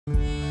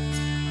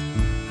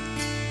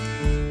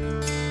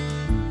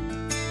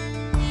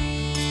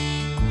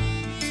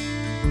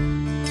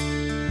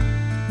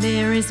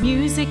There is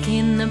music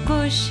in the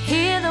bush,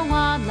 hear the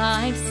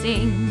wildlife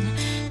sing,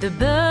 the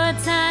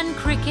birds and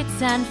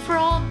crickets and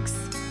frogs.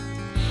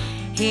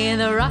 Hear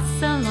the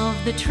rustle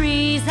of the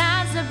trees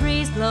as the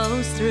breeze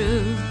blows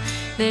through.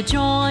 They're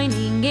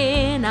joining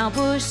in our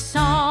bush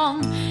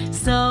song.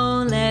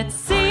 So let's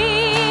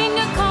sing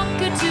a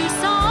cockatoo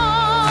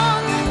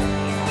song.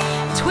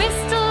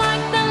 Twist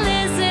like the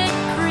lizard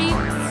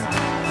creeps.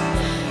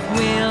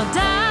 We'll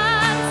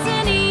dance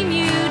an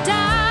emu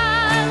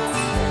dance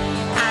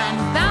and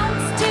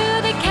bounce to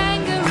the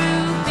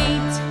kangaroo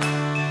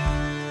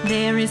beat.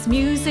 There is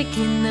music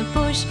in the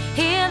bush,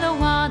 hear the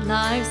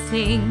wildlife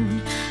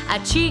sing. A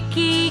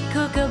cheeky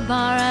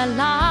kookaburra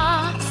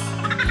laughs.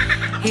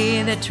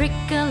 Hear the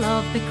trickle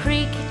of the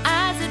creek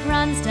as it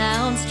runs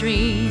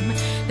downstream.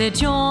 They're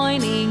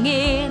joining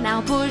in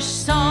our bush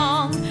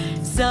song.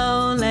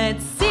 So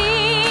let's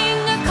sing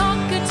a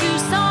cockatoo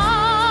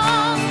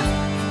song.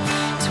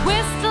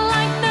 Twist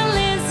like the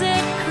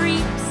lizard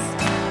creeps.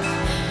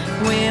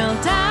 We'll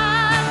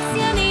dance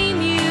an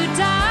emu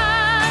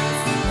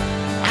dance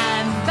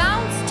and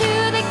bounce to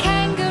the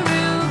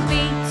kangaroo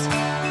beat.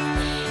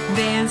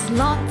 There's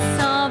lots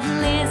of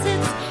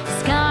lizards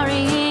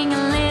scurrying